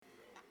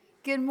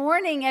Good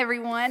morning,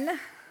 everyone.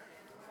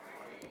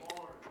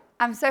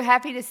 I'm so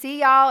happy to see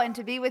y'all and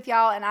to be with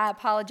y'all, and I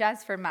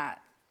apologize for my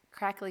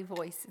crackly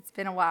voice. It's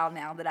been a while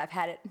now that I've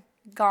had it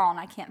gone.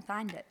 I can't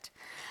find it.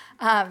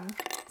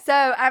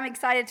 So I'm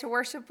excited to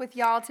worship with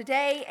y'all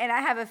today, and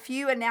I have a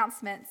few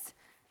announcements.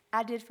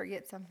 I did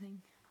forget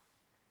something.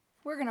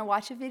 We're going to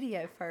watch a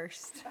video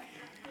first.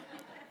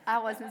 I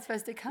wasn't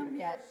supposed to come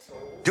yet.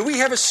 Do we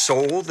have a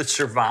soul that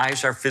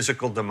survives our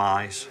physical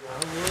demise?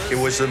 It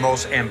was the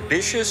most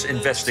ambitious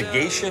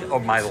investigation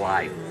of my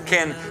life.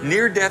 Can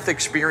near-death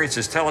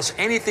experiences tell us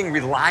anything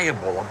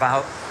reliable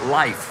about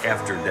life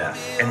after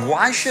death? And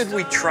why should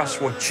we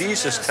trust what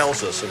Jesus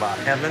tells us about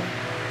heaven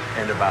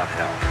and about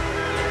hell?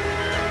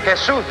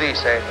 Jesús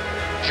dice,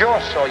 yo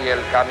soy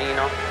el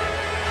camino,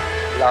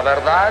 la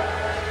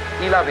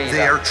verdad y la vida.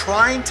 They are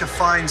trying to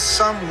find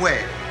some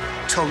way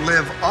to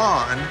live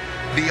on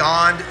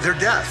beyond their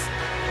death.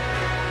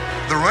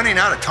 They're running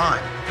out of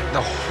time.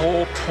 The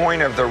whole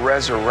point of the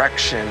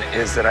resurrection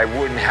is that I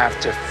wouldn't have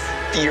to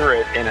fear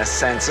it in a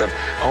sense of,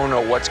 oh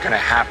no, what's going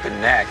to happen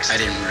next? I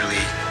didn't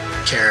really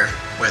care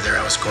whether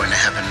I was going to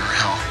heaven or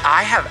hell.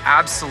 I have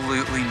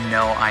absolutely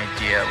no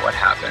idea what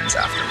happens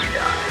after we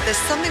die. There's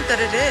something that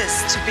it is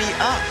to be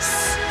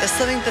us. There's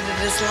something that it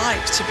is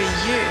like to be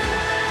you.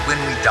 When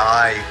we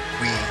die,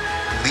 we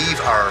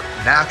leave our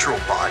natural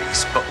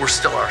bodies, but we're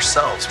still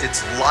ourselves.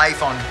 It's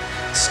life on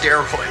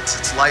steroids.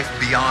 It's life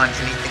beyond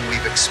anything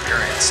we've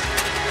experienced.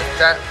 If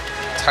that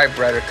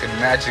typewriter could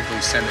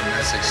magically send a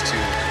message to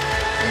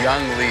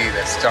young Lee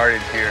that started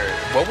here,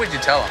 what would you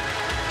tell him?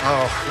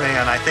 Oh,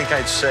 man, I think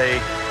I'd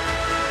say,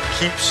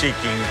 keep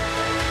seeking.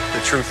 The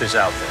truth is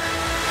out there.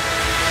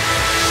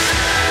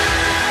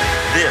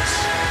 This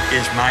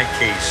is my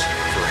case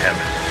for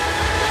heaven.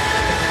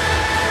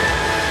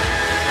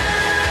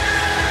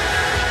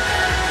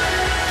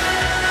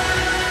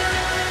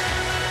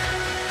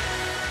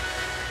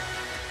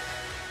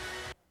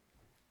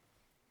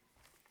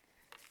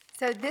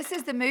 So this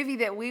is the movie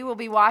that we will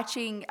be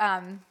watching,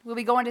 we'll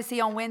be going to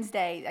see on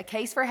Wednesday, A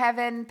Case for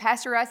Heaven.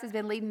 Pastor Russ has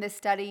been leading this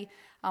study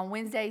on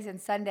Wednesdays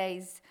and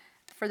Sundays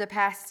for the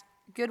past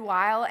good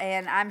while,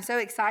 and I'm so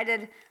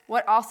excited.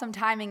 What awesome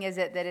timing is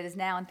it that it is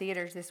now in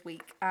theaters this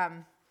week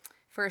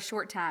for a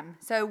short time.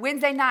 So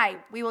Wednesday night,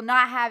 we will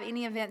not have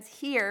any events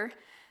here,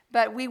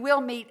 but we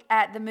will meet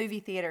at the movie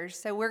theaters.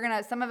 So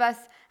some of us,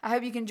 I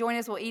hope you can join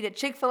us. We'll eat at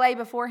Chick-fil-A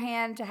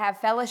beforehand to have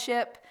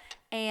fellowship,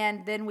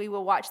 and then we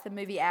will watch the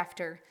movie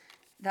after.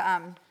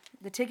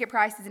 The ticket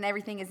prices and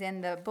everything is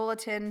in the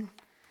bulletin,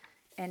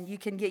 and you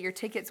can get your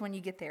tickets when you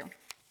get there.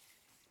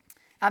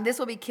 This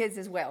will be kids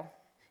as well,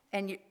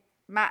 and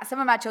some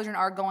of my children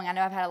are going. I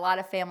know I've had a lot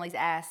of families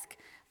ask.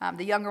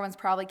 The younger ones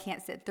probably can't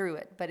sit through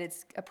it, but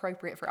it's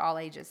appropriate for all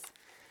ages.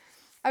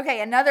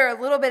 Okay, another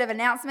little bit of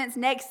announcements.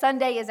 Next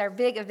Sunday is our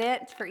big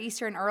event for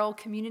Easter and Earl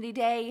Community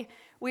Day.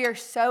 We are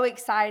so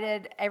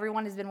excited.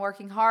 Everyone has been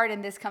working hard,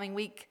 and this coming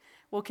week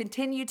we'll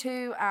continue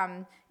to.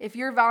 If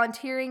you're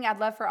volunteering, I'd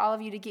love for all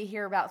of you to get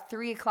here about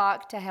 3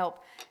 o'clock to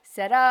help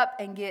set up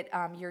and get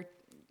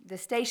the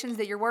stations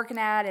that you're working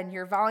at and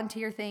your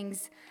volunteer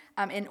things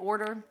in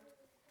order.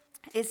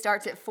 It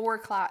starts at 4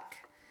 o'clock.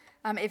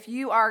 If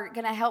you are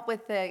going to help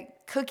with the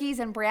cookies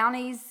and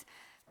brownies,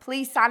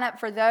 please sign up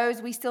for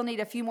those. We still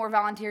need a few more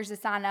volunteers to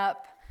sign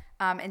up.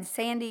 And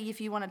Sandy,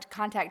 if you wanted to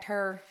contact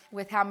her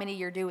with how many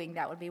you're doing,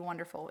 that would be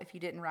wonderful if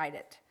you didn't write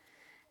it.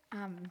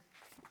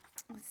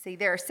 Let's see,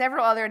 there are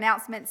several other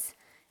announcements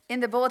in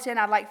the bulletin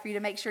I'd like for you to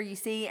make sure you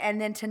see. And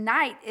then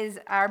tonight is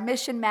our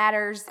Mission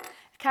Matters,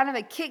 kind of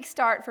a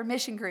kickstart for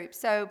mission groups.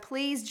 So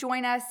please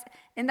join us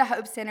in the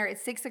Hope Center at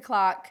 6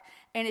 o'clock.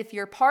 And if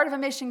you're part of a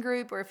mission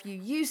group, or if you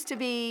used to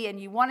be and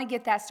you want to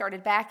get that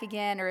started back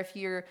again, or if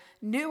you're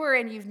newer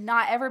and you've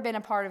not ever been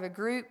a part of a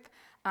group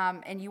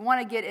and you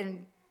want to get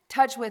in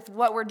touch with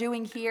what we're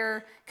doing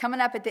here, coming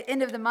up at the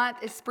end of the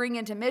month is Spring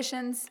into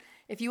Missions.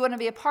 If you want to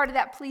be a part of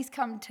that, please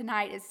come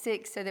tonight at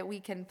 6 so that we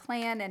can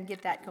plan and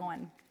get that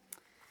going.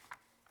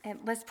 And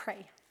let's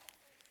pray.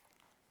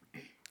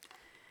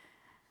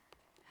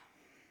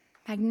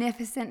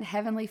 Magnificent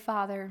Heavenly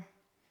Father,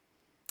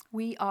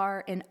 we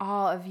are in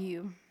awe of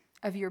you,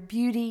 of your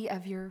beauty,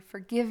 of your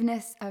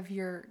forgiveness, of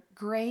your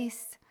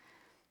grace.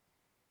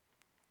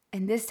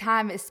 And this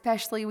time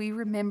especially, we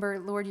remember,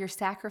 Lord, your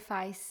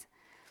sacrifice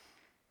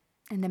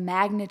and the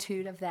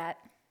magnitude of that.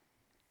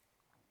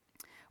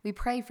 We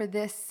pray for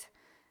this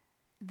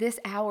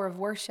hour of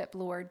worship,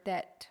 Lord,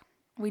 that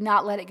we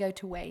not let it go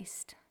to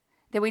waste,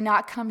 that we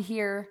not come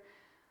here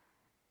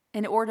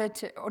in order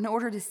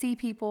to see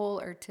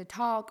people or to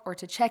talk or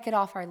to check it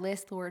off our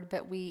list, Lord,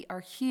 but we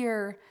are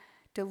here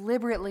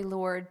deliberately,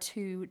 Lord,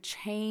 to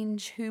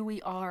change who we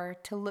are,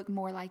 to look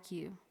more like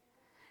you,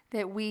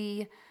 that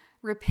we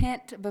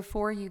repent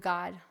before you,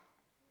 God,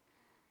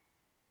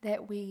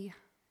 that we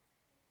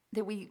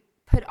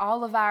put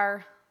all of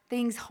our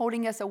things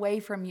holding us away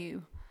from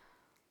you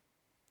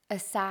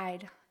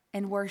aside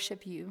and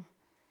worship you.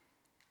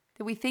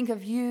 That we think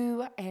of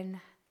you and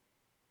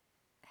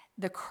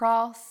the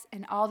cross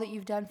and all that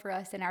you've done for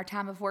us in our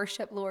time of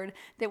worship, Lord,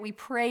 that we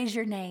praise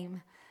your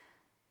name,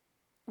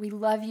 We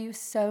love you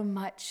so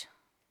much.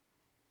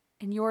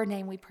 In your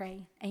name we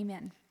pray.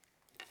 Amen.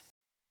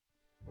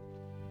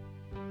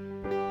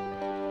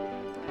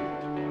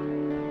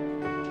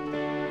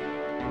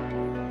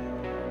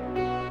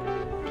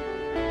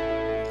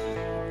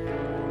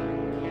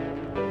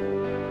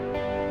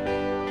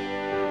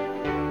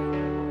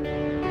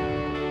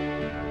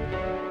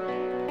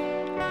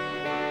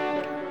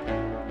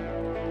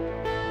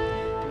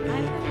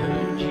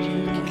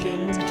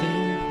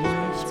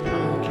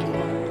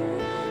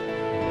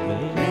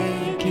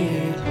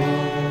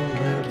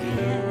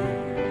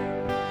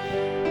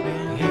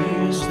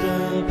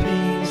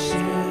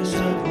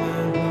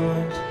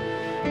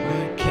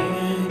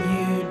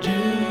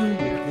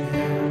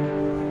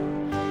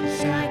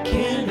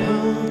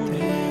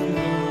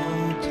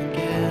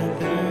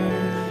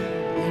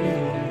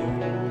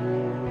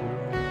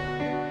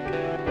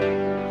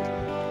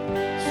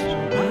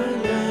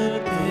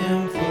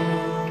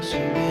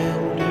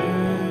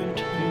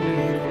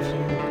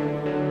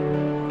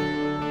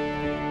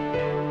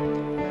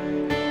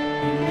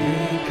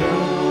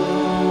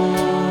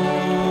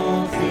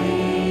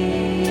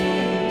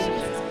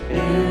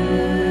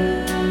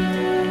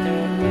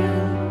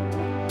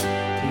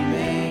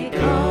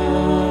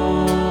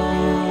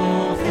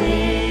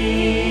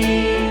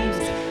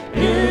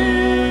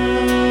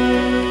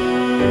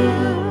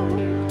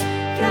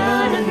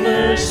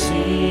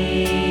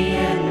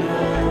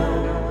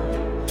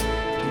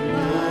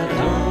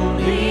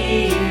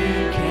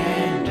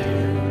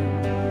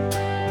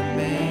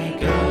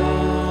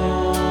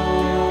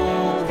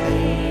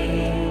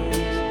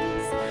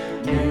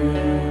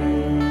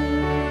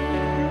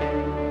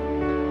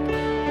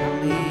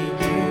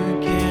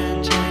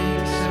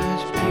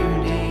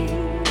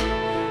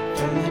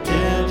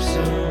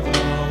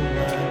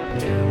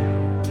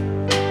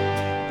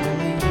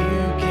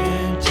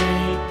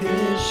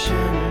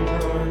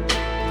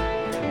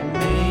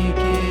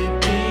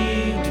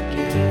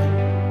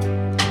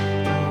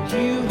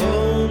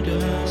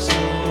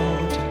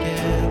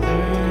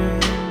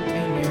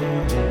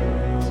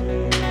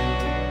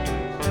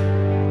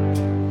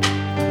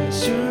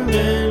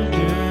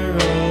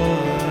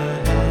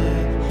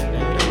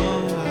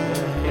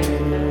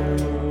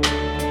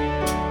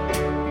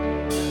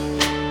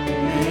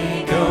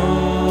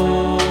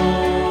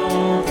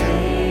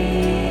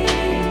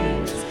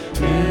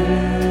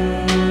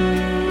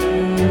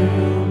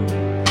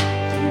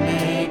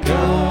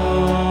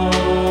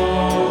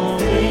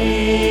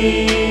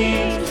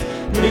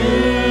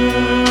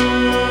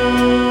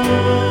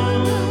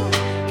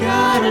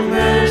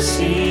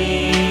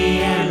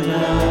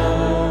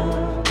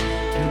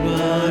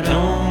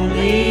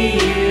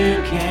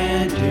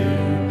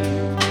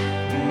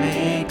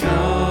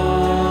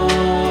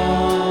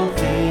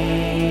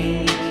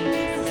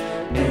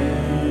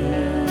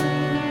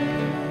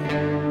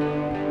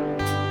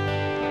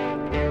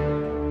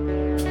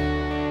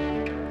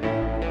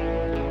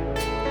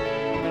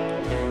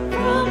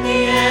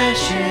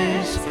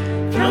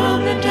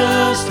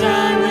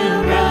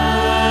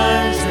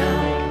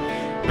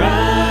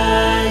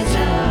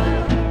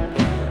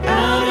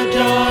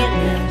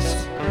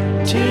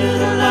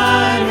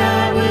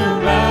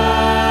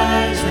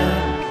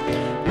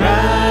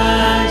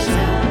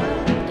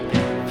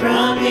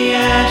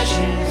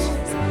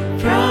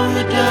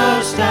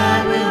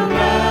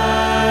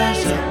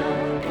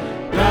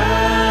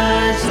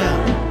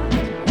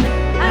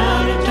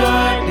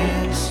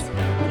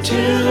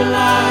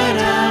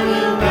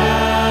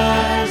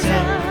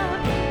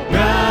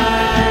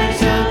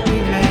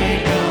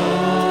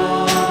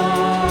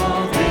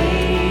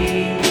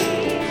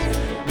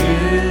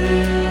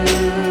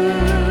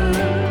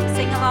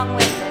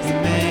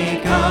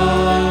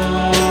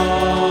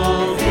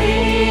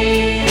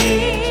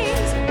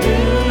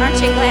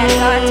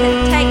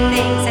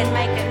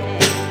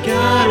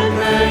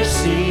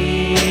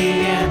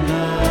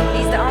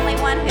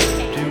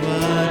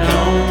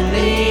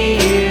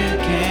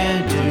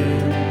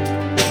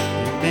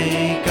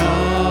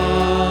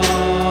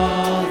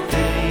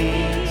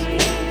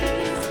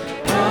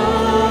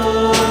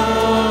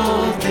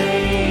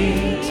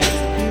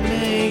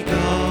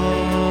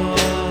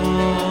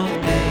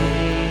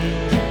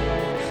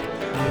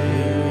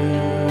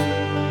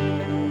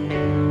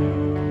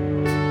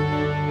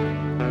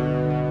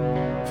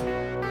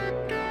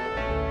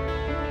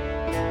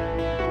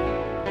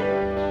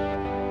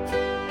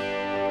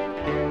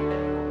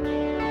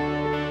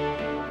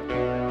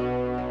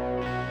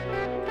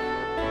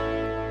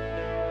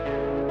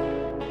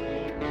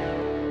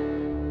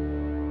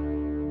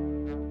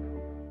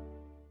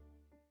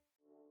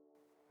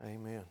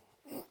 Amen.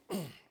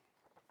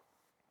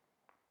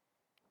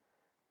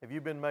 Have you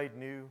been made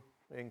new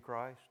in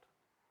Christ?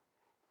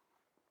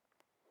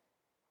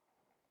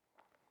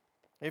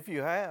 If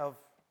you have,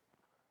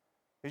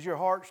 is your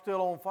heart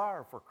still on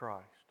fire for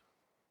Christ?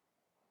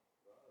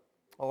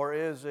 Or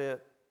is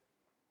it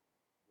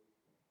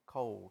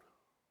cold?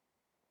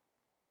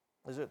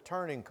 Is it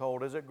turning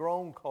cold? Is it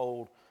grown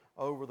cold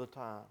over the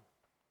time?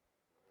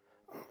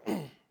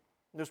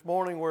 This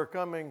morning we're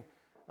coming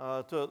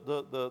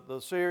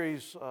The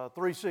series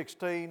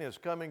 316 is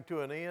coming to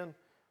an end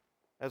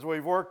as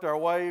we've worked our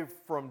way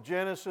from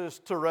Genesis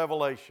to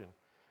Revelation.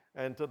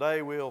 And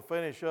today we'll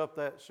finish up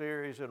that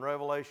series in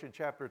Revelation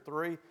chapter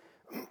 3.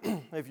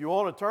 If you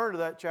want to turn to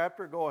that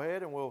chapter, go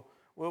ahead, and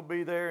we'll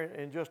be there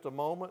in just a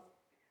moment.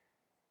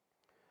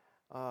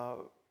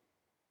 But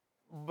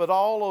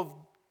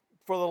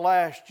for the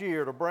last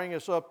year, to bring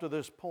us up to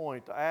this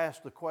point, to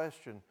ask the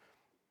question,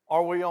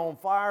 are we on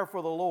fire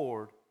for the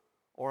Lord,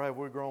 or have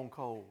we grown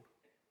cold?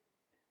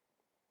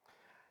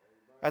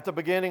 At the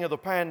beginning of the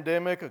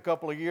pandemic a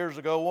couple of years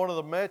ago, one of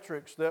the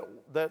metrics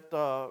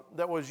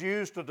that was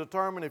used to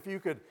determine if you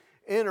could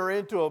enter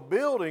into a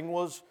building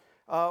was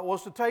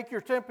to take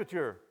your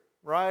temperature,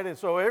 right? And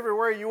so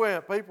everywhere you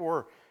went, people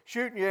were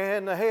shooting you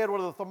in the head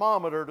with a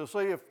thermometer to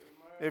see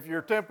if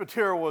your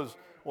temperature was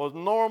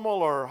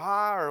normal or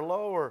high or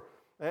low,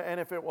 and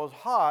if it was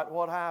hot,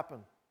 what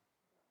happened?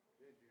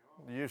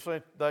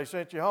 They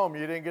sent you home.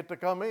 You didn't get to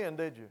come in,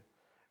 did you?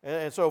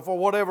 And so for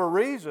whatever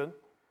reason,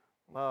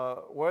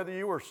 whether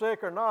you were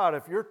sick or not,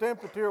 if your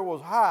temperature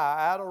was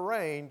high, out of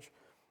range,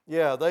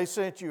 they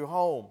sent you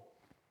home.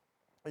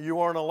 You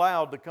weren't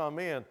allowed to come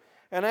in.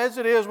 And as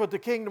it is with the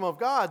kingdom of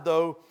God,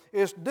 though,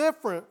 it's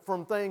different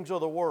from things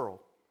of the world.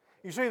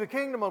 You see, the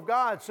kingdom of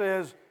God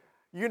says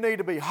you need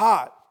to be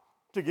hot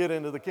to get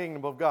into the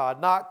kingdom of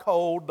God, not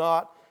cold,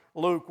 not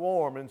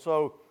lukewarm. And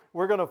so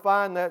we're going to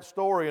find that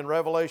story in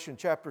Revelation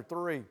chapter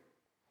 3.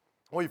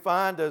 We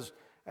find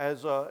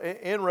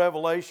in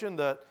Revelation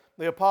that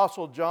the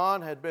Apostle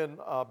John had been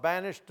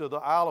banished to the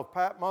Isle of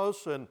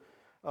Patmos, and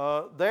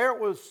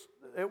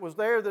it was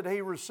there that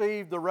he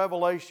received the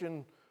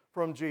revelation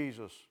from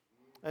Jesus.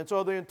 And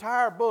so the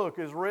entire book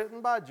is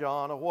written by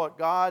John of what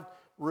God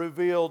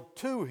revealed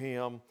to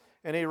him,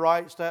 and he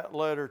writes that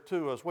letter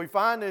to us. We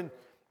find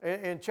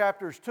in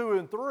chapters 2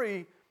 and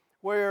 3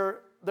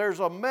 where there's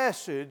a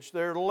message,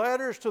 there are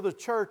letters to the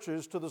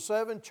churches, to the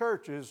 7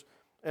 churches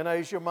in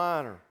Asia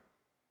Minor.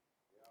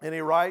 And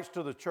he writes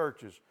to the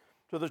churches.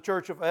 To the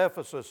church of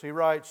Ephesus, he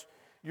writes,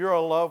 "You're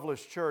a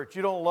loveless church.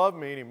 You don't love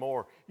me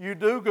anymore. You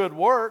do good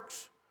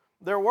works.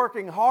 They're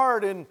working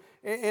hard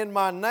in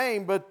my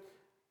name,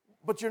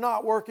 but you're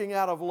not working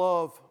out of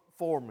love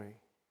for me."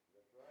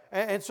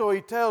 And so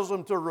he tells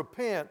them to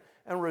repent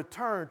and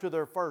return to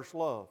their first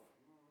love,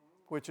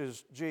 which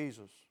is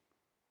Jesus.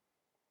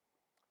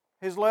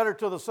 His letter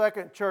to the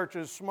second church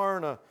is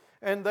Smyrna.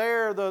 And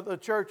there the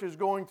church is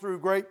going through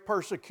great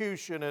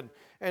persecution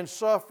and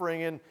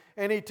suffering.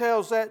 And he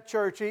tells that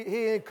church,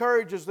 he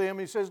encourages them.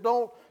 He says,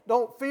 don't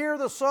fear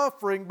the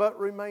suffering, but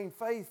remain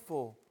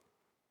faithful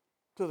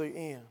to the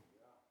end.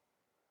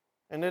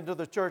 And then to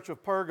the church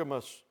of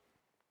Pergamos,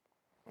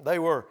 they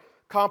were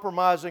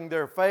compromising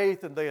their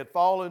faith, and they had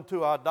fallen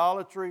to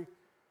idolatry.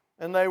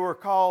 And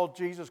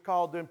Jesus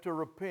called them to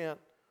repent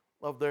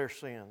of their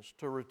sins,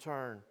 to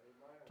return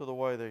to the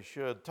way they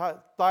should.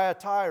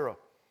 Thyatira.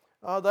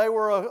 They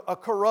were a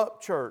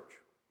corrupt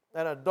church,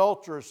 an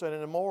adulterous and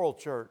an immoral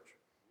church.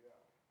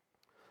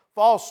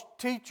 False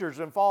teachers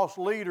and false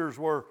leaders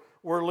were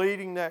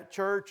leading that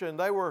church, and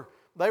they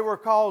were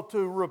called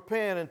to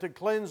repent and to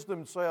cleanse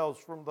themselves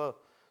from the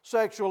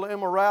sexual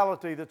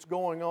immorality that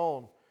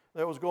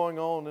was going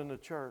on in the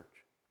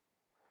church.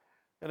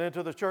 And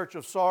into the church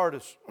of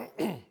Sardis,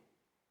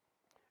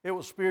 it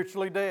was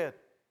spiritually dead.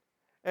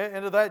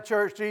 And to that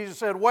church, Jesus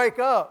said, wake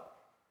up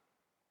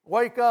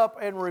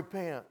and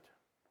repent.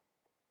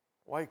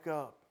 Wake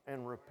up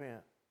and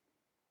repent.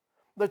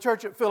 The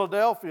church at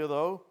Philadelphia,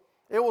 though,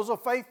 it was a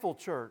faithful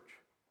church.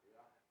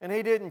 And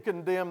he didn't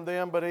condemn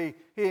them, but he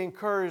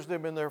encouraged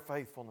them in their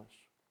faithfulness.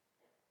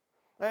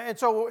 And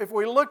so if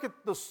we look at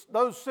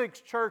those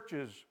 6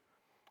 churches,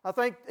 I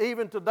think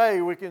even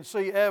today we can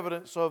see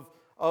evidence of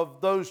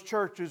those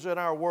churches in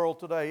our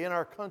world today, in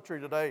our country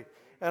today,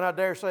 and I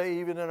dare say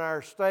even in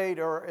our state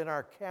or in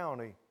our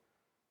county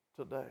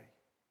today.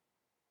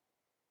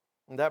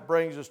 And that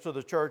brings us to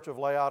the church of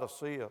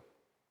Laodicea.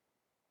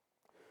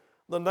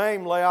 The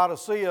name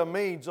Laodicea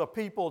means a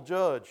people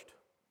judged.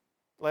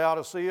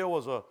 Laodicea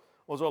was a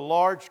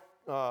large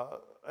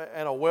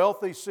and a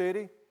wealthy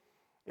city.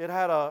 It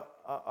had a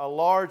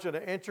large and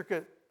an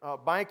intricate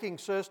banking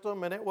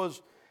system, and it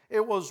was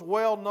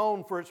well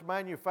known for its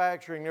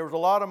manufacturing. There was a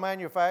lot of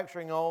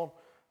manufacturing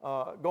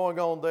going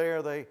on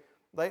there. They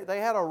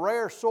had a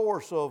rare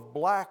source of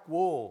black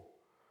wool,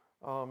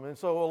 and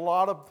so a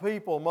lot of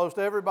people, most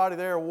everybody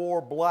there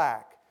wore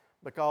black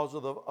because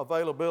of the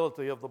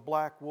availability of the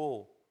black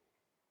wool.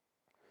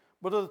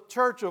 But to the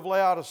church of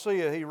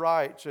Laodicea, he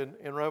writes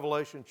in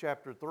Revelation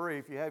chapter 3,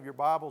 if you have your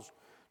Bibles,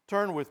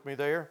 turn with me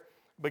there,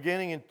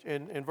 beginning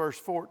in verse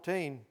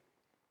 14.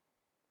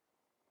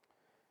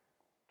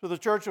 To the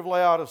church of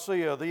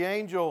Laodicea, the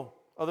angel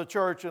of the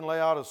church in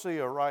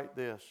Laodicea write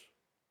this.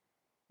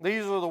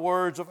 These are the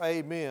words of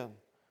Amen,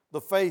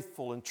 the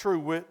faithful and true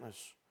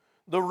witness,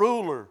 the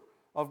ruler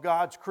of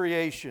God's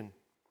creation.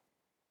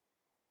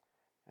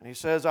 And he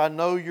says, I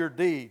know your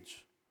deeds,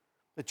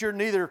 that you're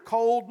neither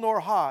cold nor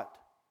hot.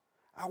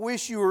 I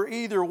wish you were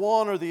either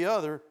one or the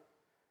other.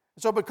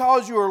 So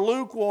because you are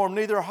lukewarm,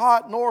 neither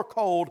hot nor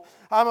cold,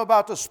 I'm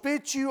about to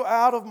spit you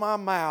out of my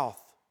mouth.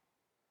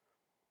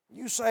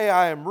 You say,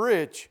 I am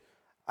rich,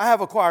 I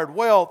have acquired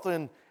wealth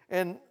and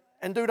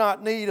do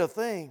not need a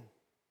thing.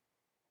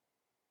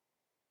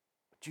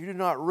 But you do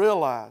not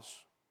realize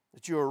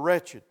that you are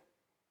wretched,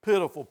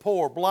 pitiful,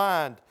 poor,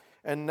 blind,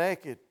 and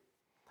naked.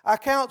 I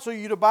counsel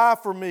you to buy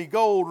from me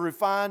gold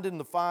refined in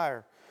the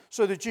fire,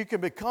 so that you can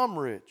become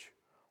rich,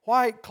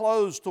 white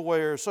clothes to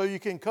wear, so you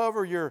can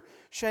cover your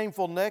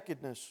shameful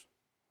nakedness,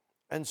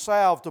 and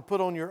salve to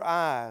put on your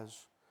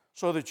eyes,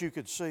 so that you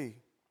could see.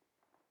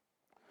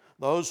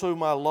 Those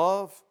whom I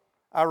love,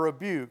 I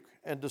rebuke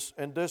and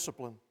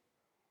discipline.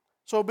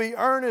 So be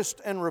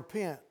earnest and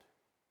repent.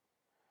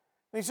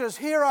 And he says,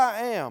 here I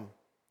am.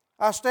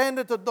 I stand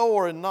at the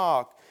door and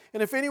knock.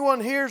 And if anyone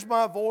hears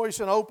my voice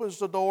and opens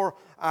the door,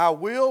 I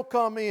will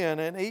come in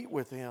and eat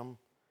with him,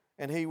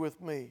 and he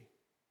with me.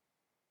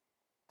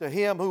 To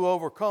him who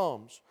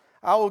overcomes,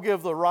 I will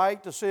give the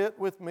right to sit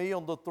with me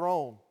on the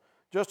throne,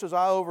 just as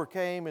I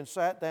overcame and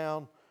sat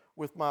down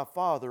with my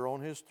Father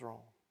on his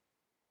throne.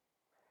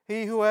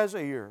 He who has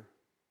an ear,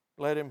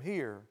 let him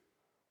hear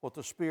what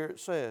the Spirit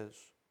says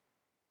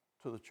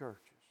to the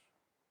churches.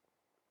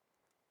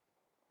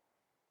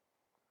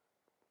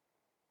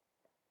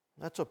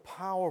 That's a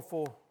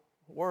powerful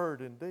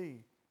word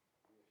indeed.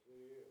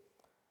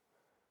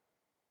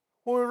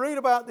 When we read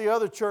about the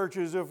other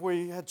churches, if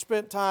we had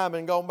spent time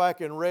and gone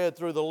back and read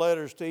through the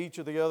letters to each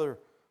of the other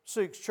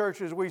 6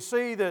 churches, we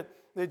see that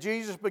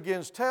Jesus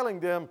begins telling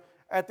them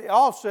at the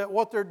offset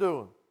what they're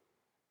doing.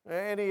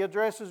 And he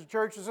addresses the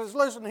church and says,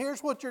 listen,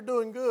 here's what you're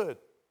doing good.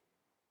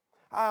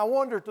 I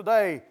wonder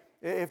today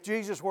if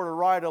Jesus were to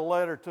write a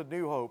letter to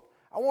New Hope,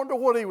 I wonder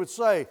what he would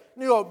say.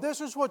 New Hope,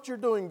 this is what you're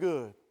doing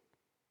good.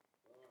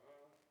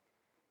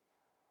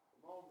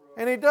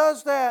 And he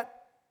does that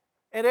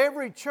at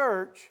every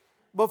church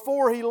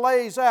before he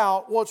lays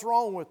out what's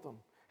wrong with them.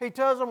 He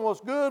tells them what's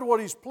good,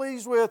 what he's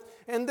pleased with,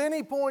 and then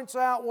he points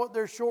out what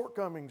their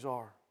shortcomings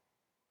are.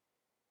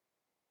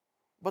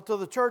 But to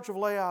the church of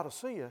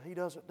Laodicea, he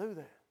doesn't do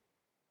that.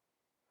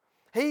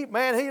 He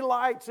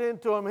lights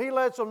into them. He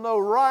lets them know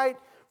right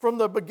from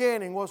the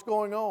beginning what's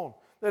going on.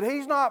 That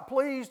he's not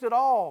pleased at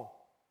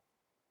all.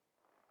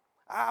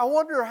 I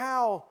wonder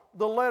how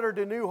the letter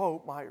to New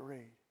Hope might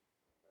read.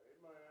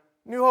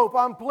 New Hope,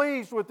 I'm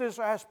pleased with this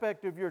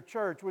aspect of your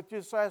church, with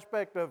this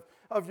aspect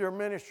of your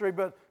ministry,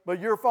 but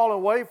you're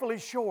falling woefully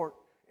short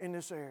in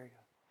this area.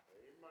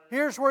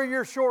 Here's where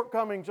your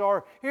shortcomings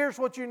are. Here's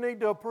what you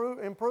need to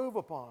improve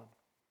upon.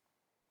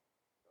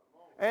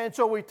 And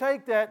so we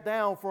take that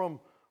down from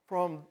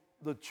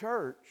the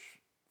church,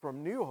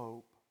 from New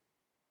Hope,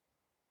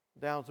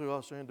 down to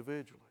us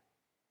individually.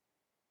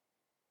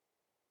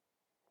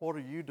 What are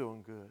you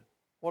doing good?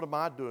 What am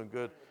I doing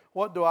good?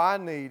 What do I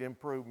need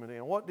improvement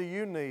in? What do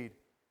you need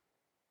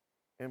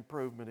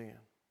improvement in?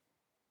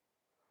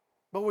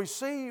 But we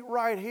see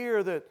right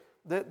here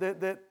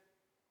that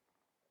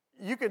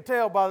you can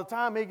tell by the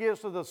time he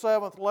gets to the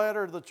 7th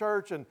letter to the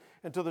church and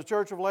to the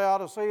church of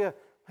Laodicea,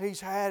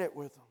 he's had it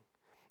with them.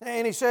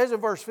 And he says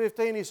in verse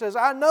 15, he says,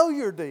 I know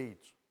your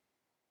deeds.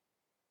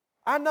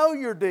 I know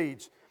your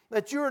deeds,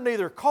 that you are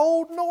neither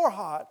cold nor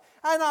hot.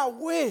 And I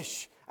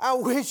wish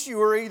you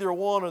were either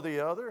one or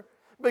the other,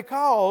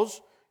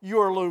 because you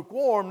are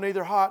lukewarm,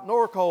 neither hot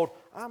nor cold.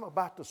 I'm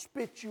about to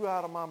spit you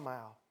out of my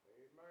mouth.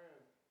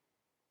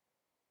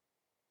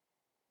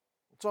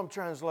 Some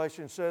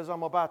translation says,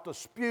 I'm about to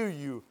spew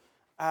you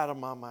out of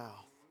my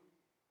mouth.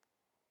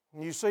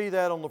 And you see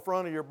that on the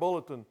front of your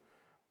bulletin.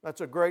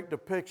 That's a great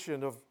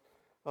depiction of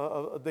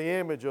the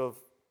image of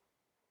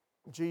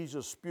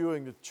Jesus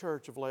spewing the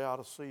church of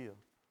Laodicea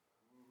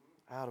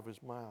out of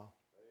his mouth.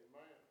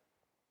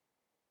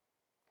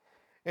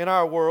 In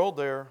our world,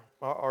 there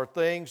are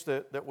things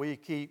that we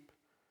keep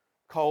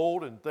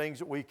cold and things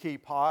that we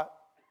keep hot.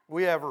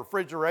 We have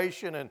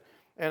refrigeration and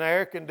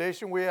air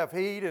conditioning. We have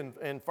heat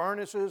and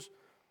furnaces.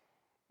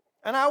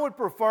 And I would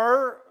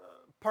prefer,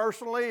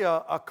 personally,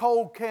 a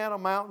cold can of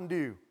Mountain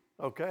Dew,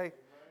 okay,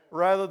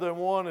 rather than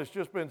one that's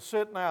just been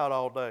sitting out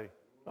all day,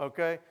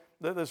 okay,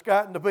 that's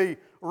gotten to be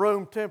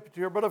room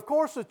temperature. But of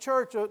course, the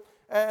church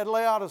at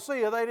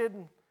Laodicea, they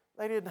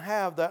didn't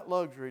have that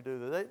luxury,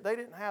 do they? They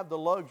didn't have the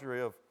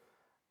luxury of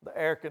the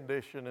air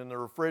conditioning and the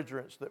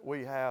refrigerants that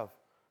we have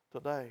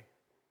today.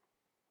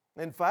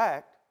 In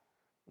fact,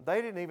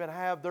 they didn't even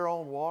have their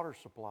own water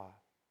supply.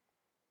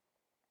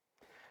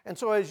 And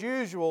so as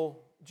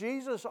usual,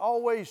 Jesus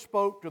always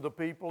spoke to the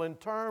people in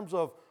terms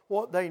of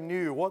what they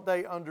knew, what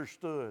they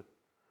understood,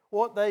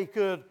 what they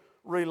could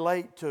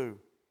relate to.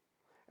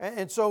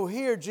 And so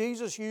here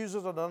Jesus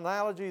uses an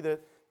analogy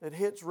that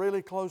hits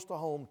really close to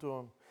home to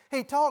them.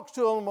 He talks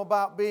to them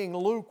about being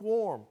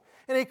lukewarm.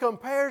 And he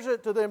compares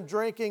it to them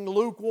drinking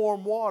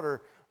lukewarm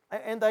water.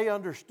 And they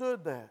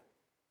understood that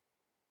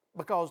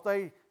because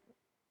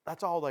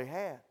that's all they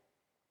had.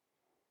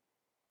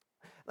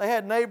 They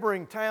had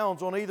neighboring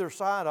towns on either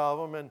side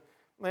of them.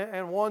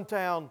 And one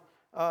town,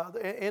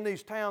 in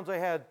these towns they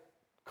had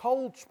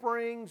cold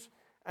springs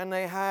and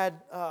they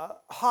had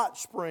hot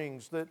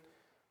springs that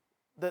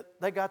that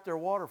they got their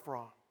water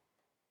from.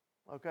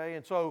 Okay,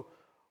 and so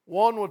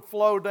one would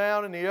flow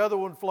down and the other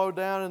would flow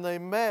down, and they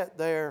met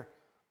there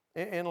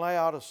in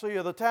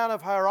Laodicea. The town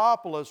of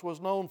Hierapolis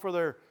was known for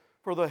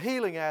the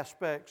healing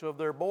aspects of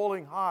their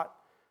boiling hot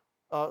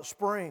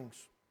springs.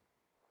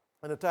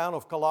 And the town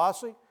of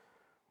Colossae,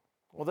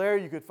 well, there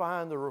you could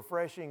find the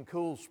refreshing,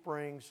 cool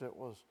springs that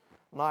was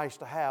nice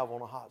to have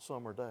on a hot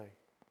summer day.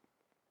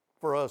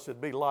 For us, it'd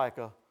be like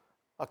a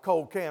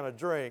cold can of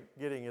drink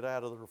getting it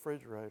out of the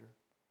refrigerator.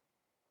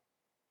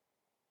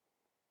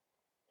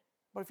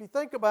 But if you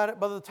think about it,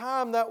 by the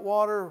time that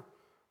water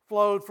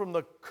flowed from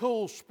the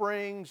cool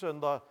springs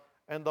and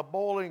the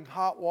boiling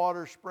hot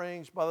water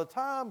springs, by the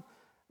time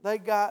they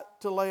got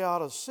to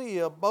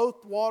Laodicea,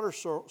 both water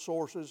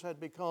sources had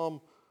become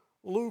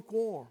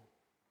lukewarm.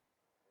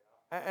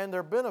 And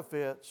their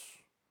benefits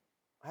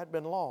had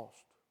been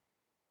lost.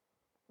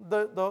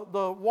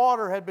 The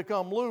water had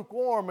become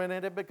lukewarm, and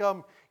it had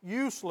become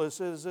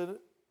useless as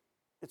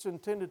its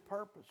intended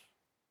purpose.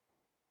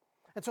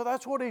 And so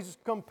that's what he's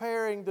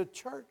comparing the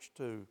church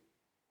to.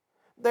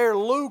 Their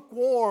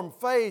lukewarm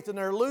faith and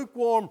their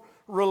lukewarm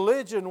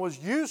religion was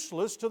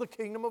useless to the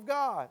kingdom of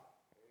God.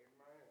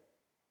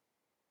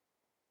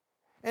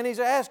 And he's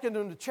asking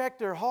them to check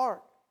their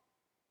heart.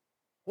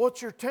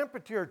 What's your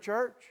temperature,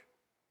 church?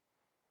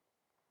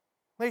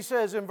 He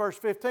says in verse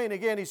 15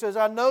 again, he says,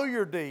 I know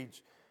your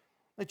deeds,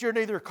 that you're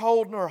neither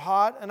cold nor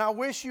hot, and I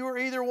wish you were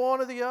either one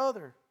or the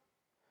other.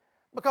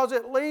 Because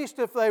at least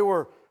if they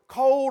were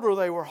cold or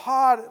they were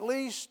hot, at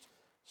least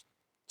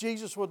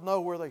Jesus would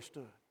know where they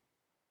stood.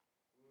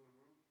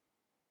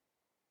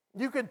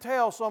 You can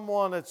tell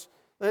someone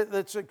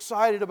that's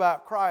excited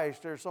about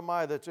Christ or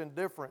somebody that's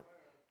indifferent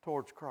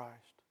towards Christ.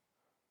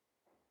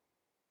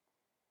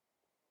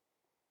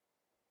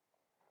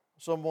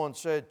 Someone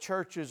said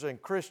churches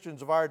and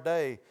Christians of our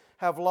day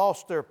have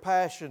lost their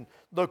passion.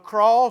 The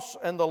cross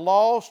and the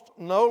lost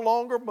no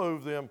longer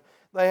move them.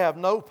 They have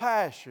no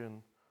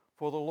passion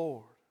for the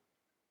Lord.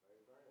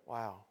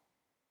 Wow.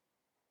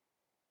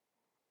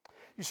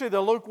 You see,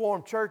 the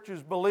lukewarm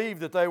churches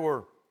believed that they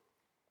were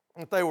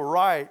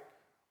right,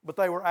 but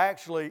they were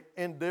actually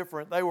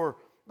indifferent. They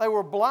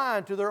were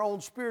blind to their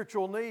own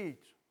spiritual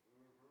needs.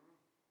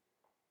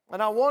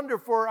 And I wonder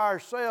for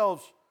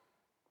ourselves,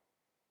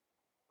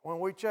 when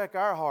we check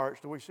our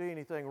hearts, do we see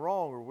anything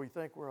wrong, or do we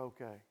think we're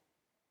okay?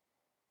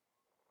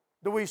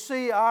 Do we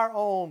see our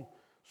own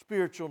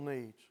spiritual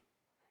needs?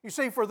 You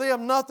see, for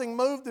them, nothing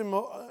moved them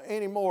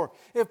anymore.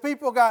 If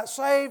people got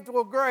saved,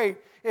 well, great.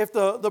 If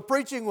the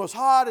preaching was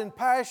hot and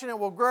passionate,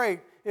 well,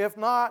 great. If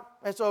not,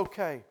 it's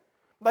okay.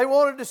 They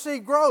wanted to see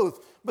growth,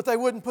 but they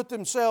wouldn't put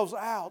themselves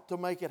out to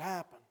make it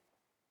happen.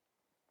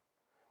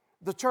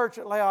 The church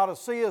at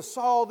Laodicea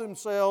saw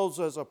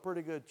themselves as a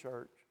pretty good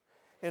church.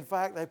 In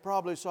fact, they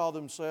probably saw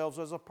themselves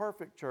as a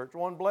perfect church,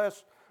 one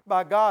blessed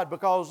by God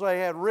because they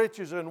had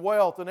riches and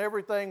wealth and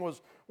everything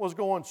was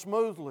going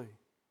smoothly.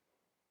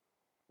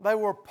 They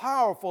were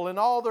powerful and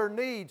all their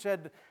needs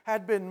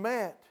had been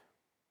met.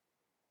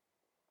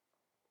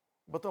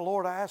 But the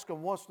Lord asked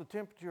them, what's the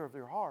temperature of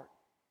their heart?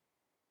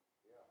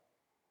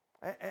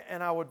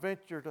 And I would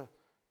venture to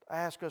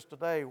ask us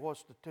today,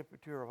 what's the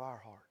temperature of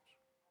our hearts?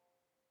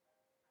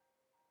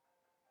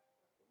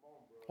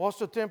 What's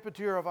the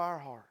temperature of our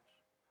hearts?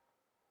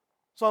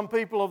 Some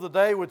people of the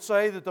day would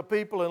say that the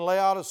people in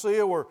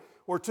Laodicea were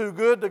too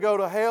good to go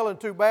to hell and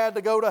too bad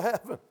to go to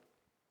heaven.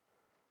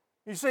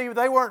 You see,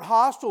 they weren't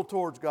hostile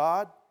towards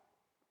God,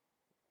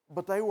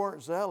 but they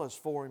weren't zealous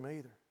for Him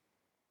either.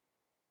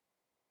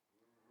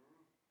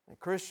 And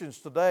Christians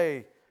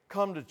today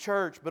come to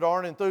church but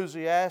aren't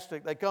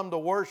enthusiastic. They come to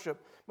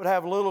worship but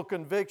have little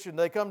conviction.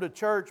 They come to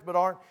church but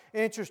aren't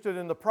interested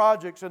in the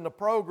projects and the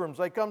programs.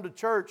 They come to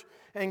church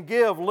and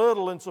give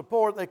little in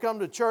support. They come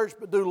to church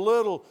but do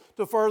little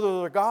to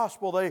further the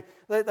gospel.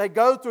 They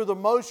go through the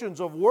motions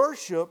of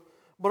worship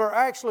but are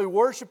actually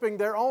worshiping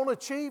their own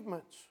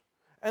achievements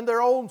and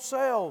their own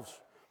selves.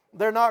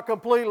 They're not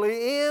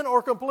completely in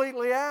or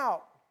completely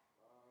out.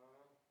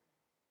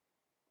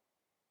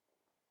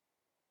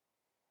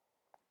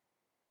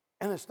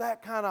 And it's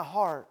that kind of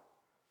heart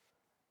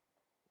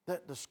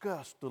that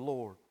disgusts the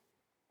Lord.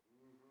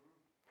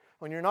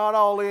 When you're not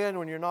all in,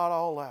 when you're not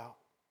all out.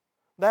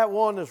 That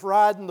one that's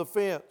riding the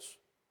fence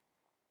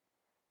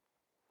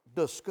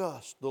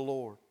disgusts the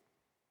Lord.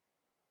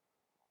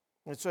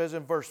 It says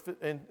in verse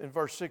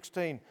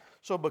 16,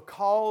 so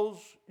because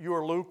you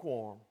are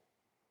lukewarm,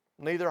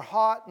 neither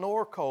hot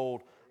nor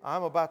cold,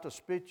 I'm about to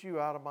spit you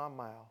out of my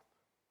mouth.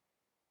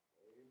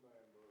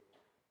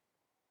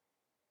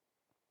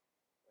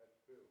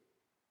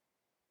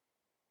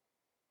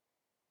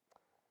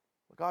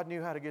 God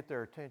knew how to get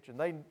their attention.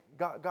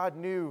 God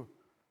knew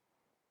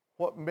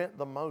what meant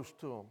the most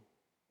to them.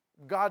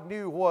 God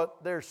knew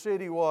what their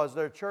city was,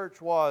 their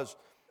church was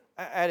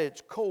at its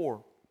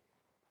core.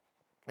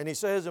 And He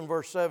says in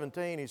verse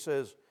 17, He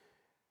says,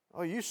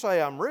 oh, you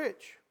say I'm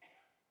rich,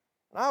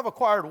 and I've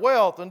acquired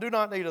wealth and do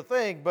not need a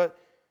thing, but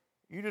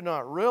you do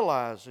not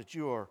realize that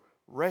you are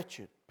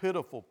wretched,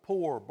 pitiful,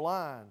 poor,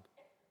 blind,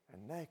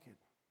 and naked.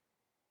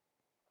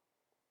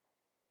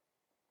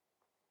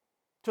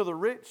 to the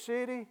rich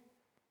city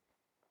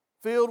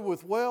filled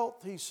with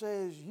wealth, He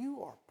says,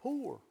 you are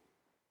poor.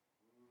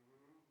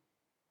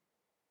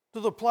 To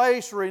the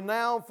place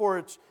renowned for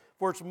its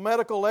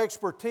medical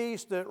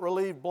expertise that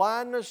relieved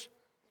blindness,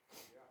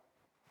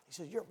 He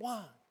says, you're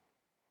blind.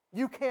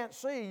 You can't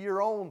see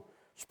your own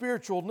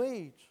spiritual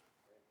needs.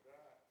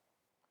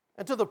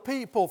 And to the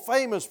people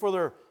famous for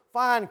their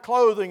fine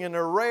clothing and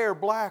their rare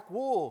black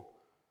wool,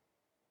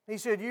 He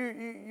said,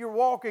 you're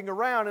walking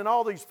around in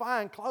all these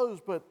fine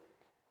clothes, but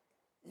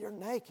you're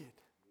naked.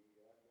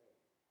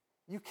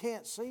 You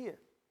can't see it.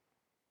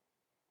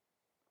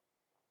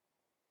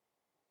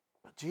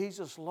 But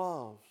Jesus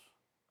loves.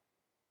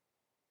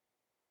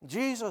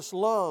 Jesus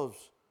loves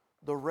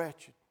the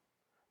wretched.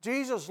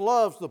 Jesus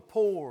loves the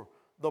poor,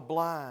 the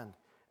blind,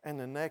 and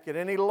the naked.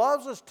 And He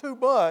loves us too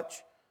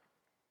much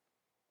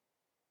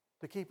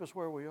to keep us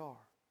where we are.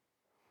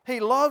 He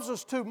loves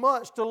us too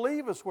much to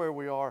leave us where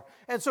we are.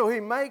 And so He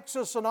makes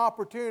us an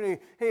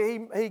opportunity.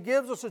 He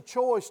gives us a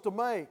choice to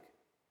make.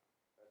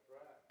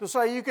 To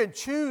say, you can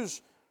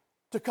choose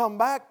to come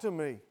back to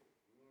me.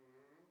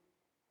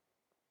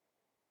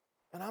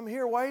 And I'm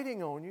here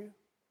waiting on you.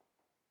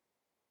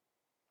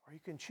 Or you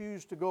can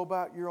choose to go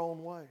about your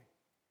own way.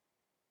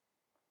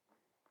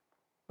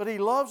 But He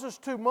loves us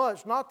too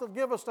much not to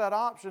give us that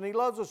option. He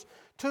loves us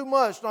too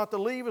much not to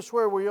leave us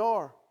where we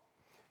are.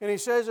 And He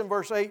says in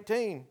verse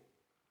 18,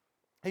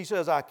 He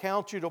says, I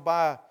counsel you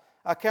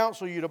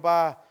to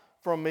buy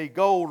from me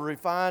gold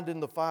refined in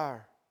the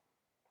fire,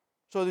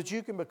 so that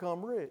you can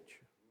become rich,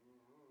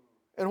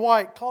 and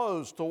white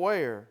clothes to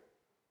wear,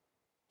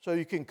 so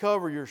you can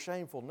cover your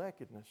shameful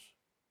nakedness,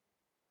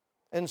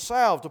 and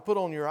salve to put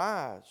on your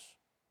eyes,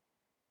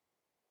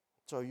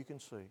 so you can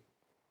see.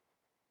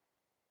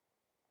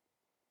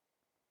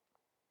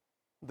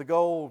 The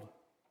gold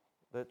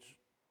that's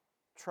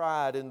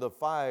tried in the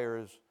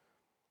fire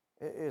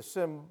is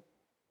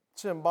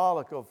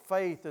symbolic of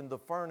faith in the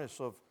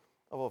furnace of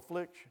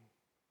affliction.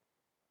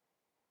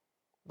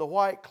 The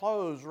white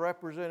clothes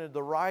represented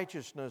the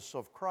righteousness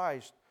of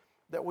Christ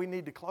that we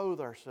need to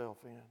clothe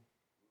ourselves in.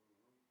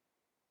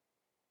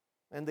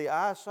 And the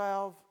eye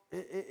salve,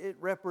 it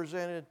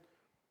represented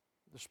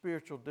the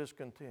spiritual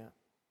discontent.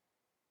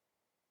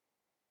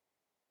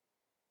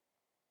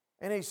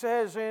 And He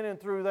says in and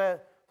through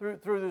that,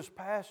 through this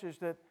passage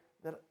that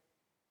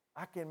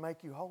I can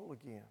make you whole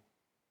again.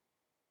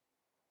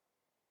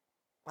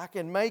 I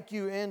can make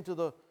you into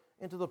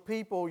the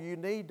people you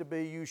need to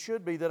be, you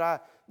should be, that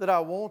I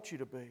want you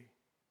to be.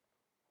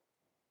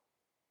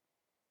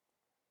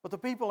 But the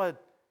people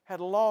had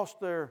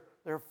lost their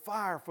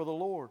fire for the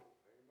Lord.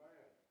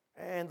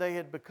 And they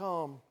had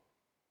become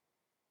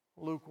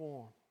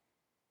lukewarm.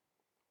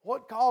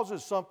 What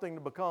causes something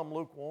to become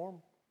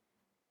lukewarm?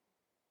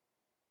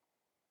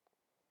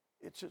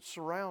 It's its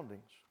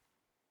surroundings.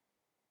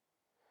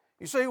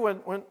 You see,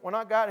 when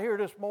I got here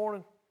this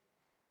morning,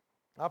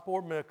 I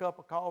poured me a cup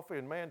of coffee,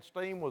 and man,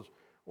 steam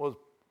was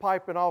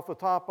piping off the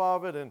top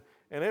of it, and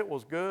it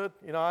was good.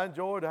 You know, I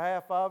enjoyed a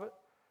half of it.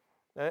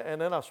 And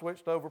then I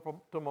switched over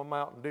to my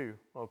Mountain Dew,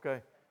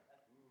 okay?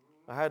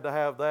 I had to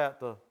have that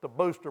to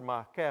booster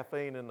my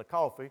caffeine in the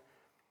coffee.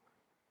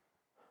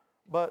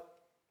 But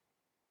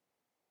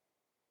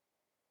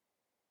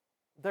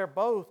they're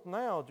both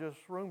now just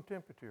room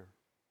temperature.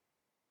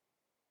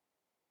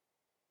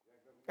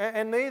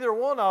 And neither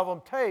one of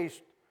them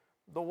taste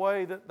the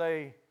way that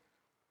they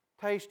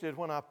tasted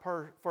when I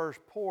first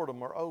poured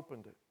them or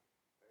opened it.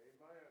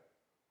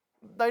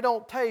 They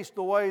don't taste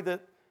the way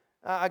that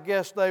I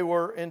guess they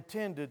were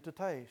intended to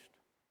taste.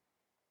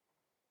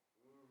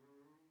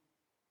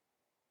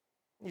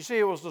 You see,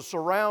 it was the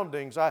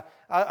surroundings.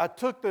 I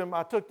took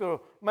the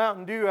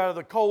Mountain Dew out of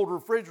the cold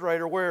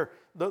refrigerator where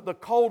the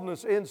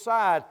coldness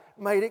inside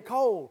made it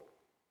cold.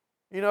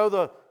 You know,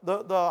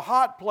 the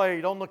hot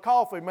plate on the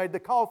coffee made the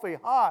coffee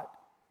hot.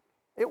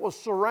 It was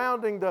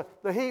surrounding, the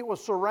heat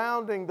was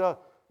surrounding the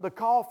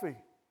coffee.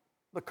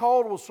 The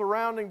cold was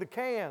surrounding the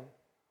can.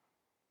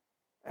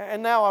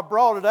 And now I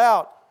brought it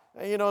out.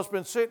 And, you know, it's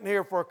been sitting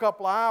here for a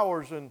couple of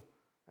hours, and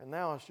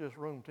now it's just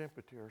room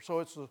temperature. So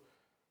it's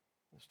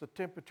the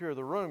temperature of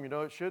the room. You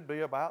know, it should be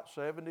about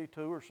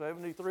 72 or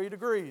 73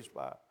 degrees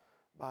by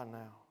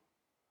now.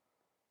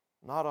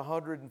 Not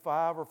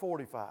 105 or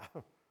 45.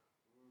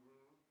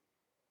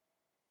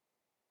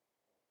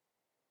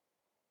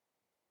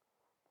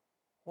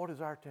 What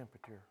is our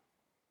temperature?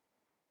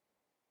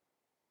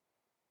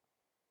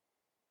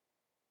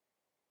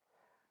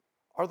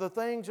 Are the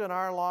things in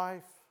our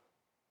life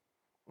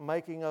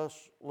making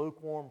us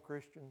lukewarm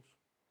Christians?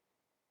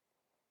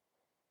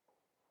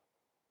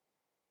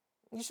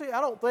 You see, I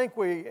don't think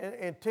we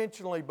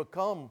intentionally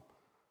become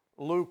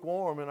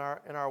lukewarm in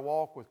our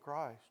walk with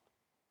Christ.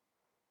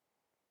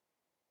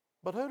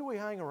 But who do we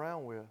hang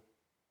around with?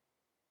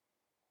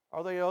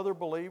 Are they other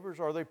believers?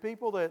 Are they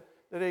people that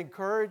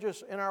encourage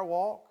us in our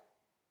walk?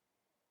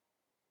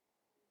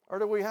 Or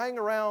do we hang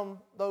around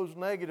those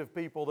negative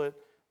people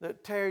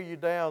that tear you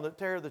down, that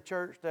tear the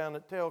church down,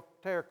 that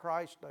tear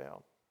Christ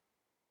down?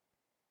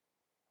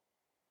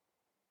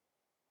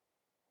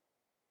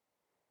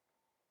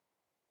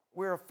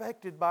 we're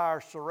affected by our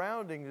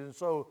surroundings. And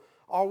so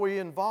are we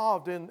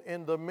involved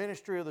in the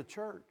ministry of the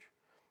church?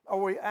 Are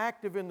we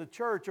active in the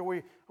church? Are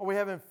we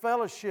having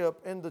fellowship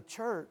in the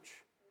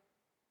church?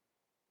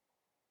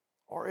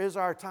 Or is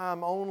our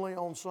time only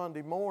on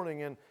Sunday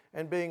morning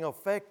and being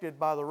affected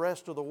by the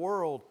rest of the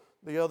world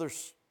the other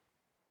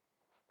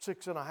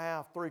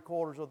 6.5,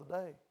 3/4 of the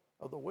day,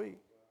 of the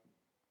week?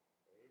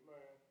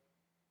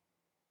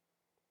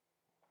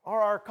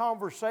 Are our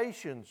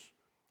conversations,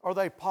 are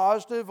they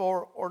positive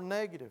or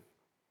negative?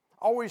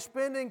 Are we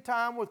spending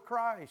time with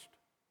Christ?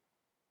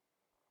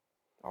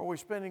 Are we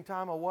spending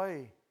time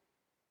away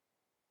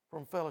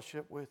from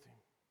fellowship with Him?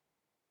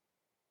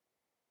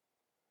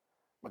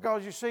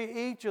 Because you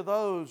see, each of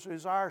those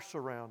is our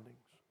surroundings.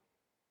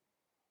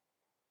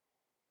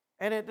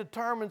 And it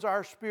determines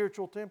our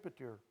spiritual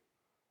temperature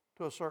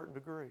to a certain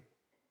degree.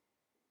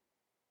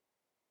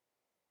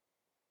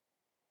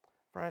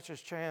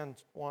 Francis Chan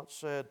once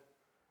said,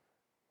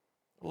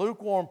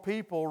 lukewarm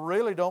people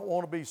really don't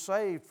want to be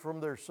saved from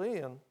their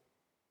sin.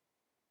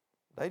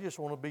 They just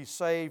want to be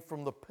saved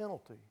from the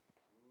penalty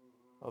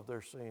of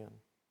their sin.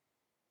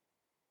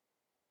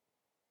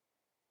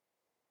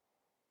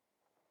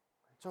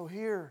 So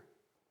here,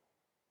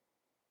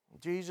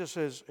 Jesus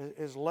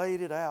has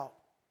laid it out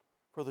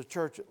for the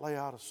church at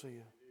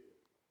Laodicea.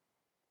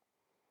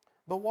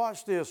 But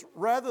watch this.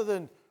 Rather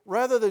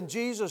than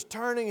Jesus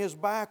turning His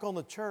back on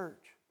the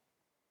church,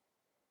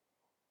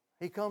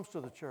 He comes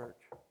to the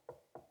church.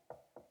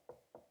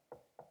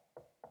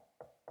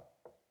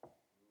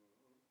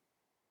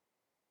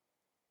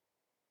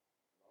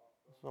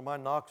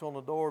 Somebody knocks on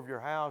the door of your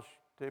house,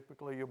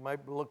 typically you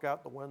maybe look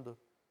out the window,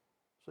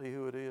 see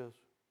who it is.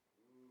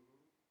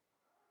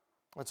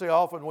 And see,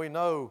 often we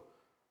know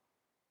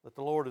that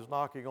the Lord is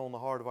knocking on the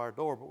heart of our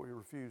door, but we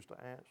refuse to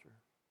answer.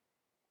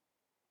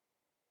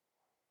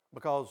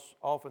 Because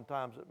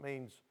oftentimes it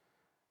means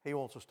He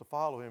wants us to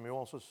follow Him. He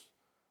wants us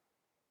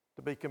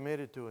to be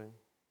committed to Him,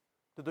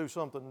 to do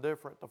something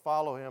different, to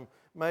follow Him,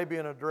 maybe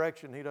in a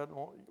direction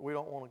we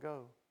don't want to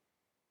go.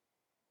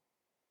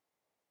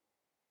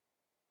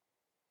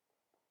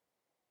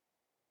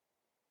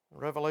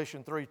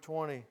 Revelation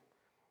 3:20,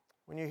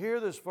 when you hear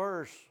this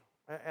verse,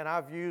 and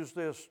I've used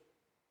this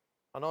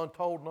an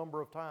untold number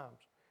of times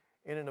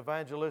in an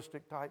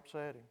evangelistic type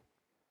setting,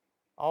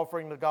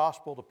 offering the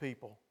gospel to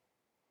people.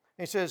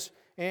 He says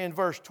in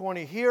verse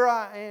 20, "Here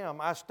I am,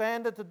 I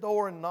stand at the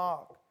door and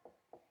knock.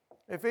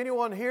 If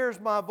anyone hears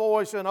my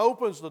voice and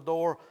opens the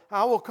door,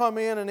 I will come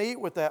in and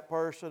eat with that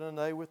person and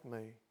they with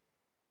me."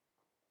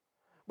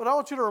 But I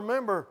want you to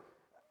remember,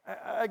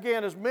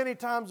 again, as many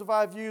times as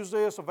I've used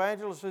this,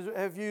 evangelists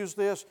have used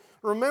this,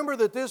 remember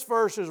that this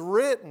verse is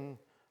written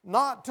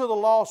not to the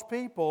lost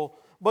people,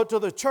 but to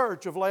the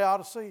church of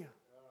Laodicea.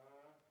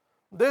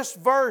 This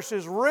verse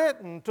is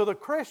written to the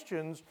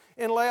Christians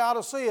in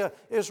Laodicea.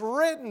 It's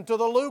written to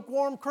the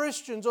lukewarm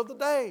Christians of the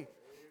day.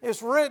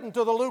 It's written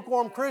to the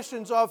lukewarm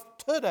Christians of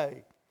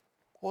today.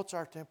 What's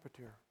our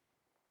temperature?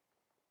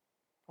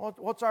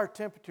 What's our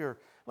temperature?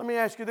 Let me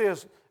ask you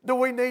this. Do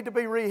we need to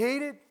be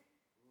reheated?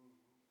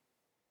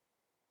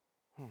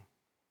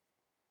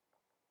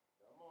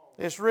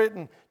 It's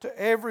written to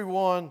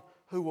everyone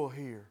who will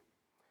hear.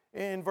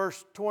 In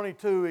verse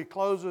 22, he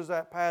closes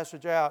that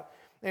passage out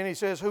and he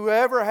says,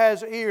 "Whoever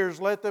has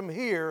ears, let them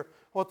hear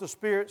what the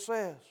Spirit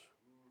says."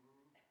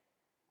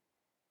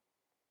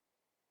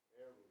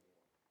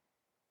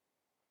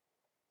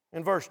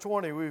 In verse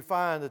 20, we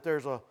find that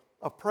there's a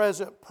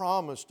present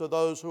promise to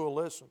those who will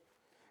listen.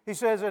 He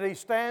says that He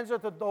stands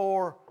at the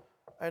door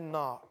and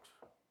knocks.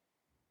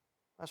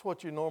 That's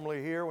what you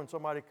normally hear when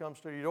somebody comes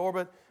to your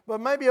door. But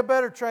maybe a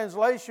better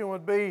translation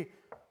would be,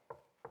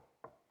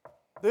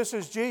 this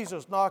is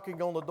Jesus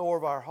knocking on the door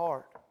of our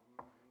heart.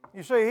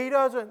 You see, He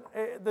doesn't,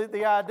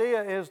 the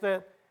idea is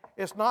that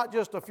it's not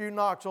just a few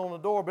knocks on the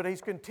door, but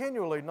He's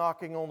continually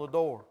knocking on the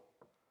door.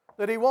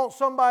 That He wants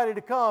somebody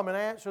to come and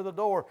answer the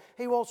door.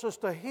 He wants us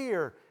to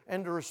hear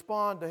and to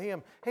respond to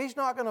Him. He's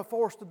not going to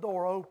force the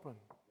door open,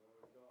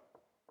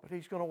 but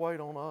He's going to wait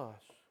on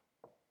us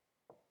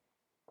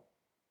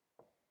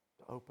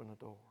to open the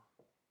door.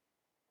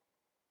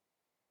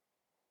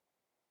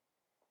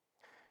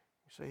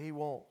 You see, He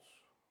wants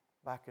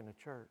back in the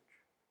church.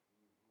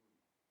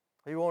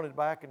 He wanted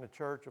back in the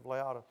church of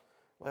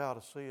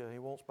Laodicea. He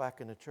wants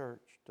back in the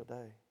church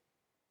today.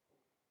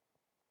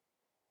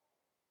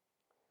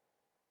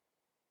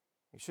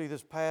 You see,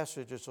 this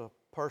passage is a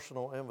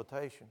personal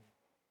invitation.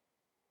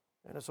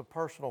 And it's a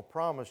personal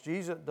promise.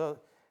 Jesus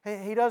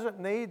He doesn't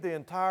need the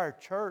entire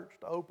church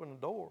to open the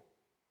door.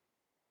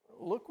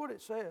 Look what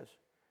it says.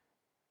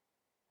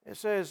 It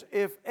says,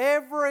 if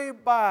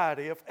everyone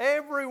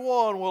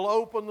will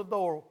open the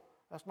door.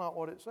 That's not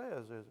what it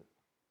says, is it?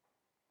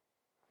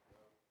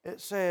 It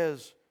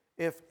says,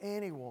 if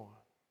anyone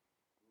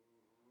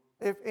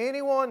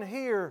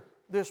here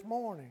this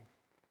morning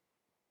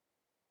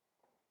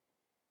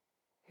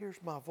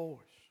hears my voice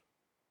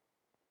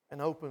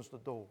and opens the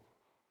door,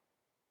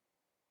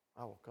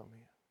 I will come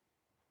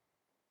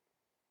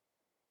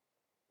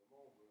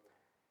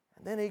in.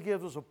 And then he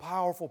gives us a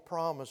powerful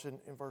promise in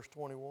verse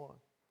 21.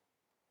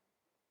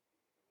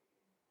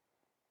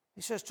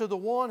 He says, to the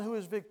one who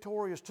is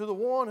victorious, to the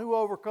one who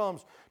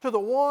overcomes, to the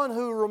one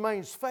who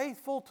remains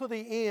faithful to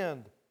the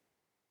end,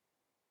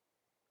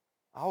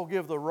 I will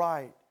give the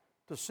right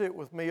to sit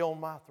with me on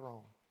my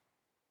throne,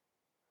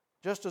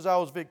 just as I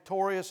was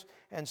victorious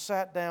and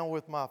sat down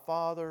with my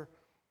Father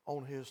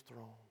on His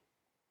throne.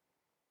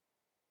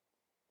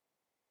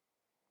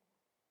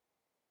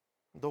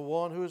 The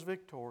one who is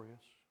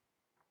victorious,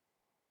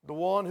 the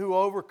one who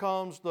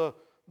overcomes the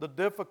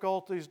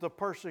difficulties, the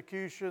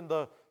persecution,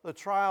 the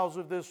trials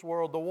of this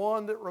world, the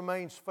one that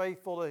remains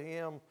faithful to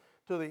Him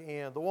to the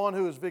end, the one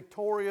who is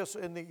victorious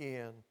in the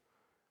end,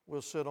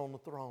 will sit on the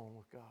throne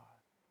with God.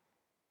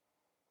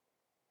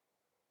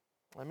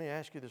 Let me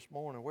ask you this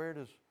morning, where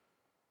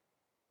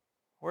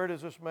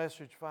does this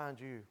message find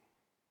you?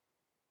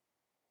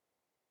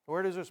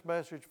 Where does this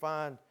message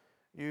find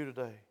you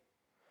today?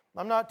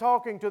 I'm not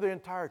talking to the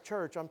entire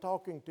church. I'm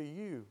talking to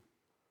you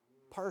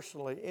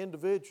personally,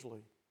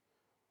 individually.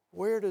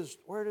 Where does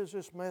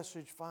this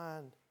message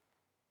find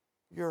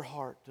your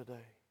heart today?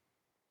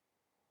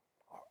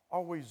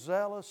 Are we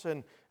zealous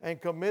and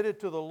committed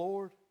to the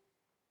Lord?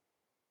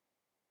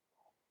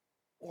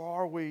 Or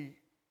are we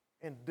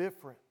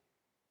indifferent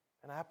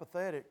and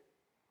apathetic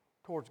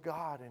towards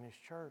God and His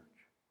church?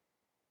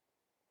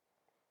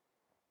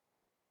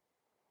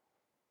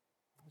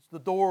 It's the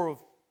door of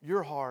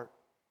your heart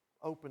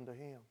open to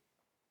Him.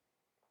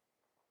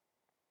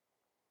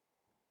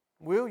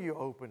 Will you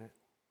open it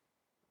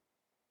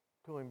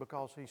to Him,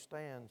 because He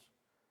stands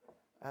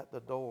at the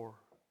door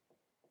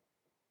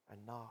and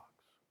knocks?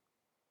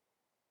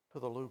 To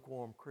the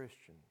lukewarm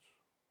Christians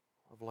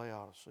of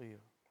Laodicea,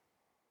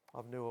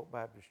 of New Oak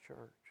Baptist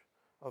Church,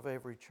 of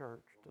every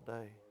church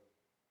today.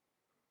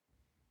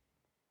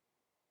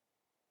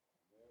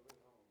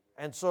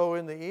 And so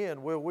in the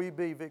end, will we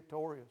be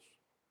victorious?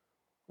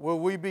 Will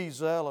we be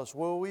zealous?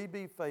 Will we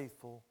be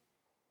faithful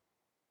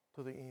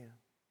to the end?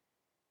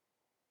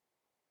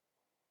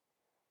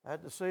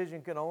 That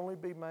decision can only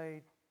be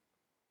made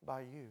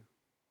by you.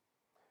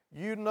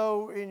 You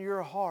know in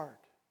your heart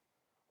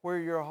where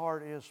your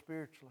heart is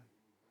spiritually.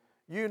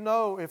 You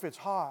know if it's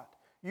hot.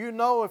 You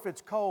know if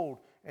it's cold.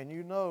 And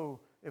you know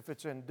if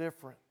it's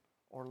indifferent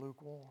or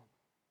lukewarm.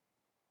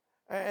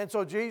 And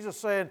so Jesus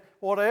said,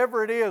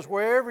 whatever it is,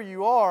 wherever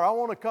you are, I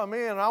want to come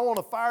in and I want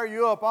to fire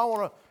you up. I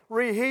want to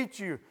reheat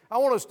you. I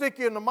want to stick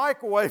you in the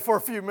microwave for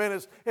a few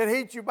minutes and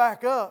heat you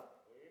back up.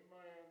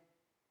 Amen.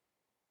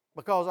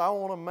 Because I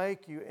want to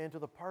make you into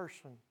the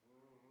person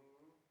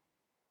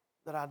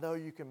that I know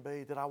you can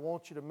be, that I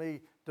want you to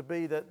be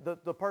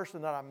the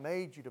person that I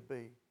made you to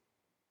be.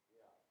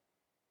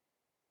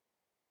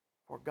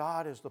 For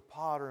God is the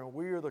potter and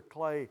we are the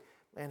clay,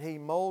 and He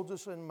molds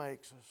us and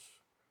makes us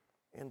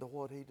into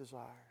what He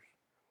desires,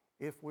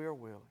 if we are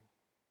willing.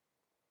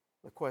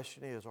 The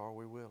question is, are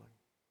we willing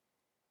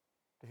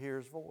to hear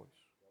His voice,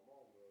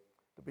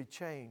 to be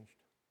changed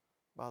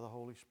by the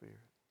Holy Spirit?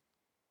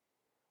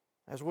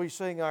 As we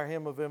sing our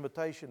hymn of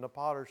invitation, The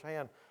Potter's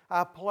Hand,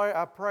 I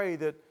pray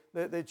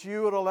that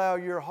you would allow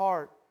your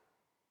heart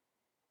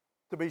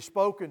to be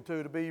spoken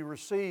to be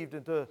received,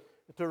 and to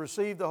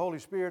receive the Holy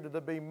Spirit, and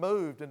to be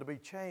moved and to be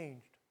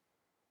changed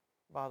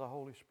by the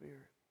Holy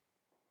Spirit.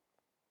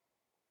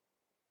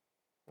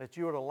 That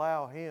you would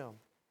allow Him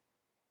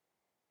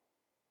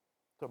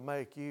to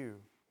make you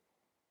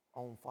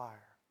on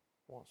fire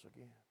once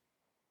again.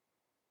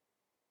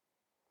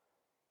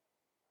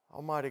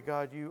 Almighty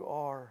God, you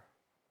are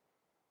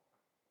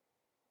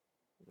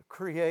the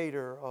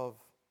creator of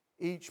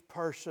each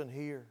person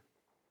here.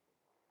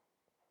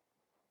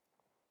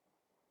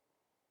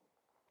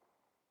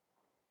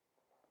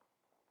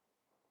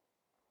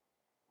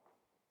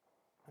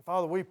 And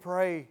Father, we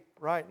pray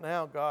right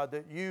now, God,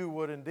 that you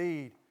would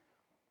indeed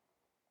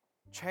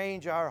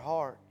change our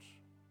hearts.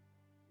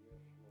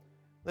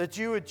 That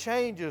you would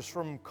change us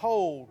from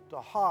cold to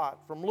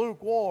hot, from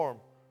lukewarm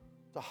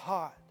to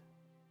hot.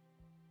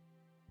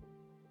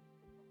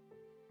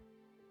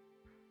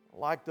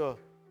 Like the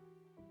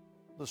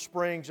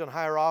springs in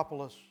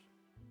Hierapolis,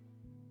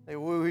 that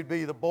we would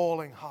be the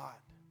boiling hot.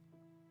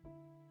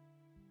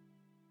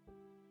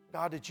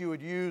 God, that you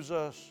would use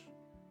us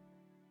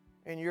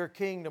in your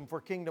kingdom for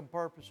kingdom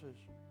purposes.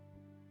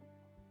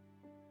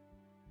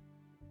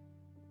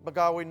 But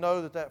God, we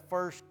know that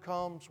first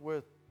comes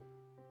with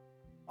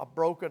a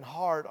broken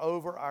heart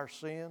over our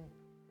sin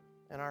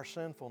and our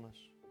sinfulness.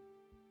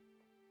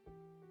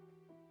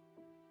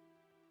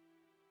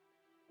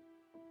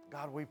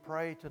 God, we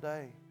pray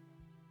today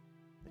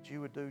that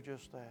you would do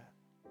just that.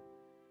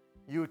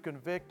 You would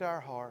convict our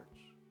hearts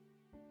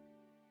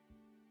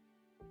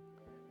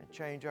and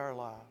change our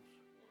lives.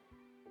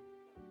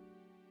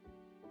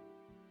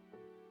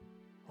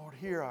 Lord,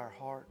 hear our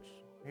hearts,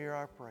 hear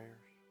our prayers.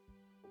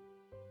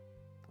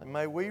 And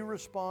may we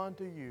respond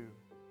to you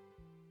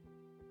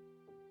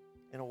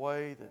in a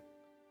way that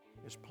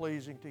is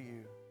pleasing to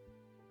you,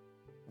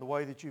 the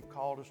way that you've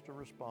called us to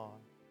respond.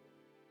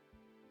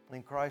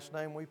 In Christ's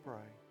name we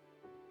pray.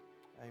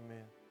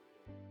 Amen.